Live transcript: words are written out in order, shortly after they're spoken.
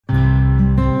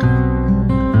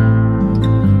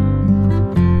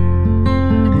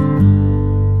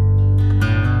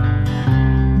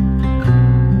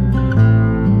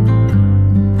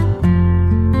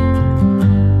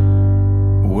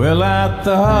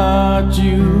thought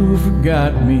you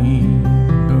forgot me,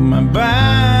 but my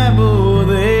Bible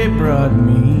they brought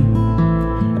me,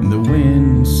 and the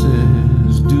wind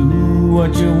says, do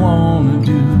what you wanna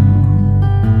do.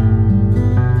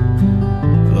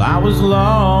 Well, I was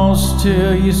lost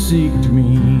till you seeked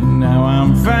me, now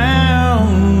I'm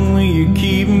found, will you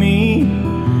keep me?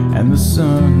 And the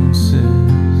sun says,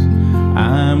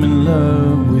 I'm in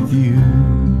love with you.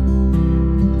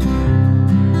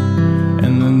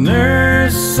 And the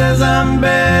nurse says I'm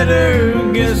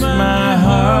better, guess my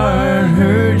heart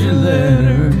heard your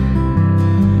letter.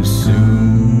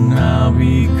 Soon I'll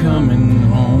be coming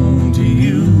home to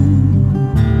you.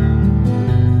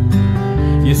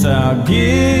 Yes, I'll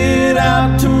get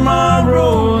out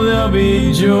tomorrow, there'll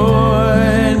be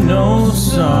joy, no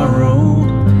sorrow.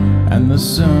 And the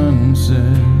sun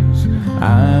says,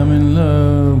 I'm in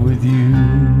love with you.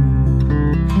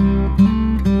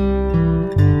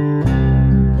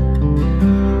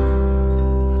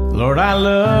 Lord, I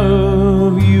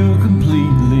love you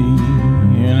completely,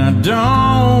 and I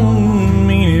don't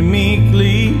mean it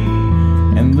meekly.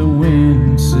 And the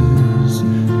wind says,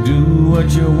 do what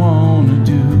you wanna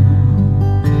do.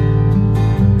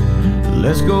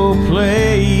 Let's go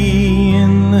play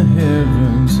in the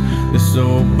heavens, this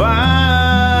old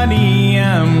body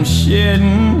I'm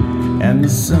shedding. And the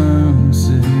sun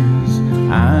says,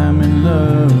 I'm in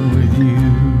love with you.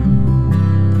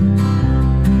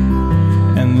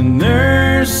 And the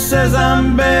nurse says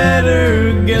I'm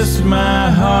better, guess my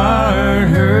heart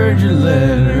heard your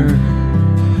letter.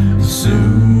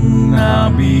 Soon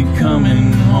I'll be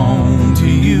coming home to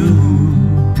you.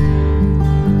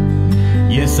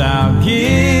 Yes, I'll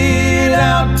get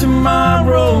out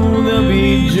tomorrow, there'll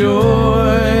be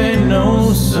joy,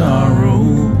 no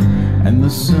sorrow. And the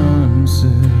sun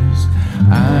says,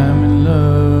 I'm in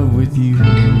love with you.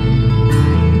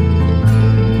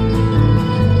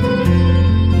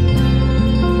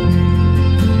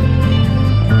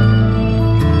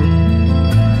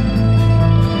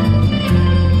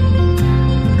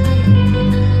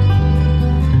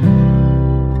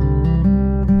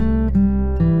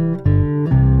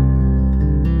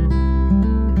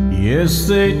 Yes,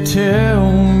 they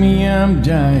tell me I'm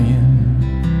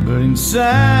dying, but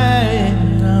inside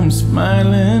I'm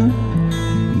smiling.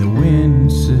 And the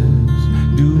wind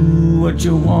says, do what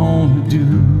you want to do.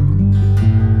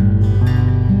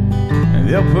 And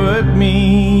they'll put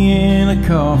me in a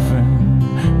coffin,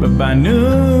 but by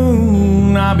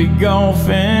noon I'll be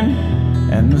golfing.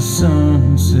 And the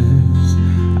sun says,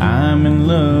 I'm in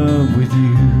love with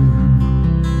you.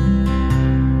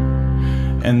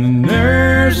 And the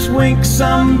nurse winks,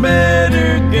 I'm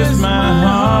better, guess my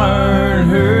heart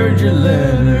heard your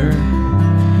letter.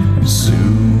 And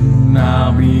soon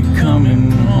I'll be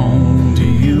coming home to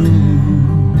you.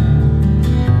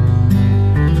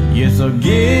 Yes, I'll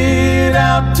get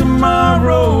out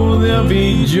tomorrow, there'll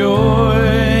be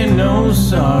joy, no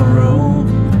sorrow.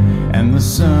 And the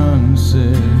sun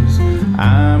says,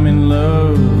 I'm in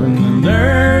love. And the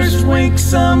nurse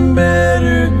winks, I'm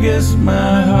better, guess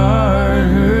my heart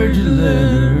heard your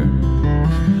letter.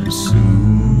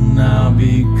 Soon I'll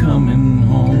be coming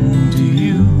home to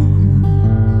you.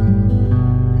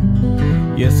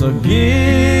 Yes, I'll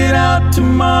get out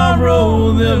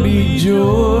tomorrow, there'll be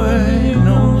joy,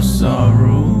 no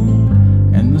sorrow.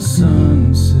 And the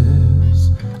sun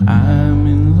says, I'm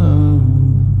in love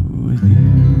with you.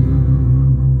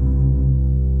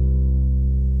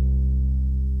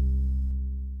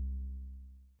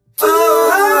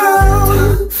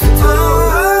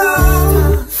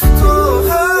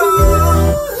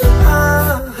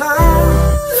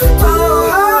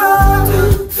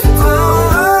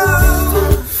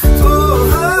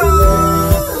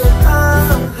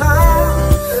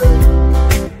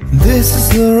 This is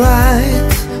the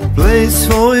right place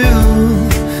for you.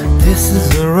 This is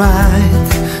the right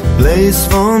place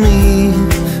for me.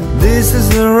 This is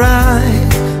the right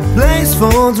place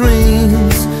for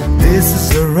dreams. This is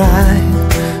the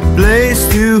right place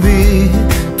to be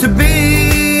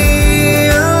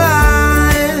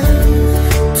alive,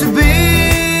 to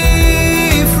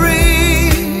be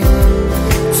free,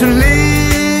 to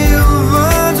live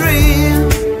a dream,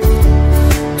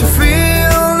 to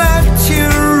feel that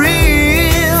you're real.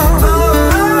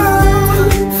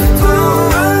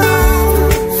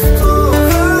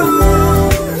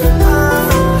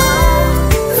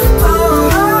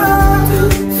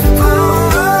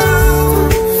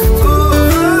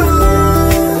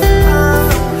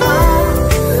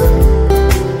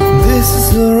 This is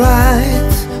the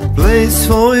right place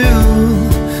for you.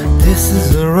 This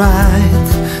is the right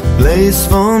place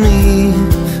for me.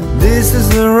 This is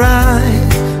the right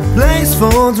place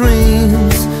for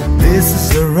dreams. This is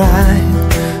the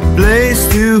right place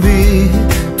to be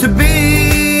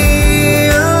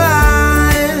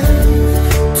alive,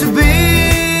 to be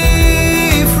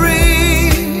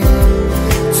free,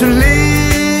 to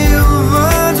live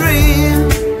a dream,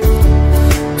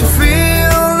 to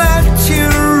feel that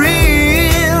you're real.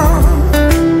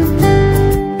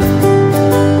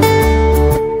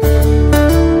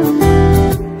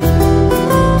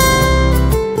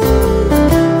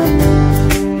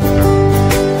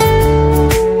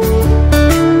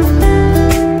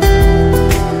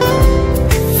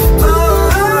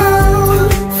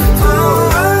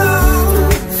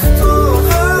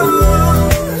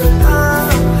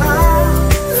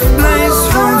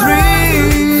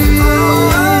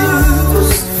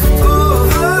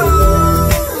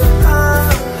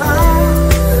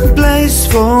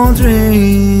 For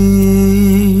dreams.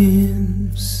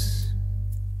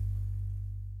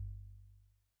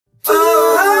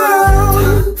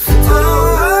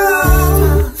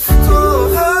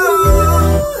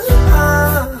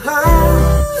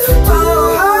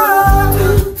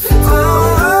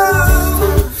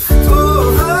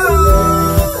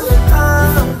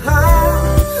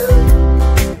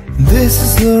 This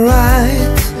is the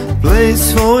right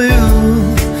place for you.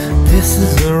 This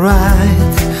is the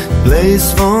right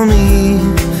place for me.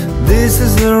 This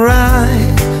is the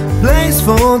right place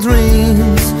for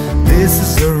dreams. This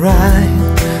is the right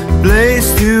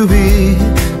place to be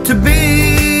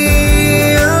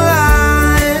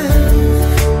alive,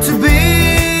 to be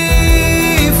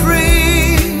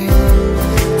free,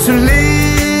 to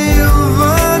live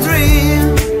a dream,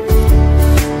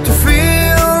 to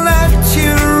feel that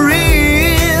you're real.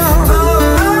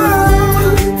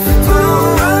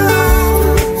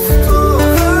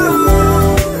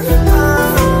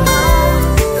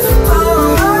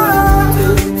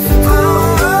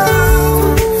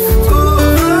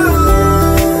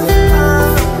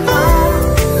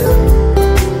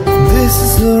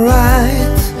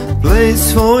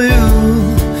 Place for you,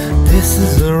 this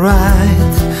is the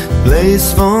right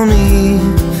place for me.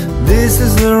 This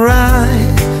is the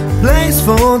right place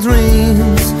for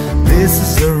dreams. This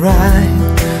is the right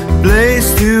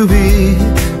place to be